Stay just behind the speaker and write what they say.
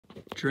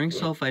During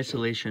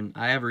self-isolation,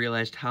 I have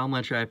realized how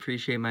much I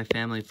appreciate my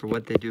family for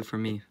what they do for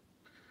me.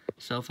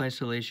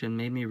 Self-isolation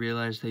made me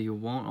realize that you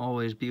won't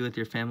always be with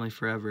your family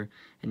forever,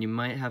 and you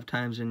might have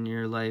times in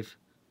your life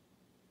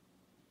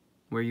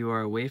where you are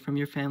away from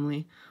your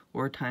family,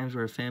 or times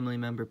where a family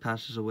member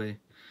passes away.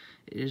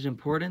 It is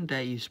important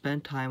that you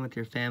spend time with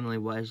your family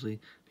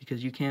wisely,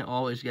 because you can't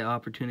always get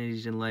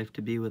opportunities in life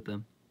to be with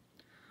them.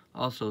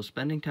 Also,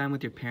 spending time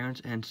with your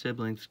parents and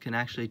siblings can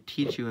actually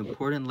teach you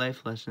important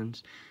life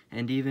lessons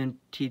and even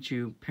teach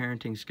you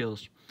parenting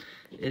skills.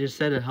 It is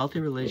said a healthy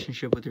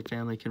relationship with your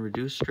family can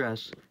reduce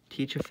stress,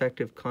 teach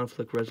effective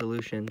conflict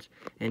resolutions,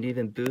 and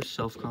even boost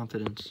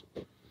self-confidence.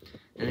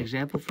 An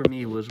example for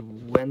me was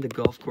when the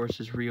golf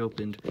courses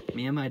reopened.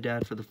 Me and my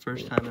dad, for the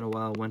first time in a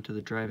while, went to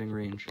the driving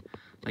range.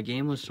 My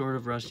game was sort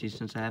of rusty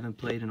since I haven't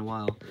played in a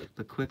while,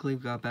 but quickly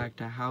got back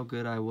to how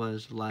good I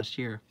was last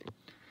year.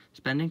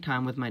 Spending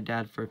time with my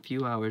dad for a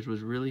few hours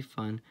was really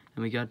fun,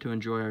 and we got to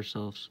enjoy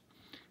ourselves.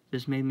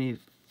 This made me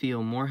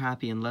feel more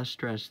happy and less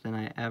stressed than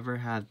I ever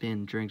have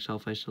been during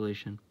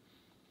self-isolation.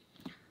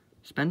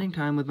 Spending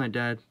time with my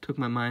dad took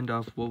my mind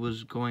off what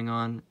was going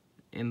on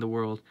in the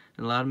world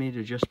and allowed me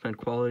to just spend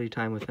quality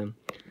time with him.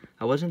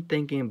 I wasn't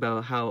thinking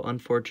about how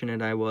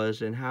unfortunate I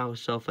was and how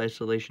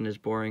self-isolation is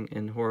boring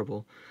and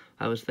horrible.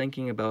 I was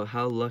thinking about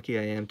how lucky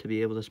I am to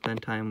be able to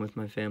spend time with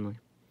my family.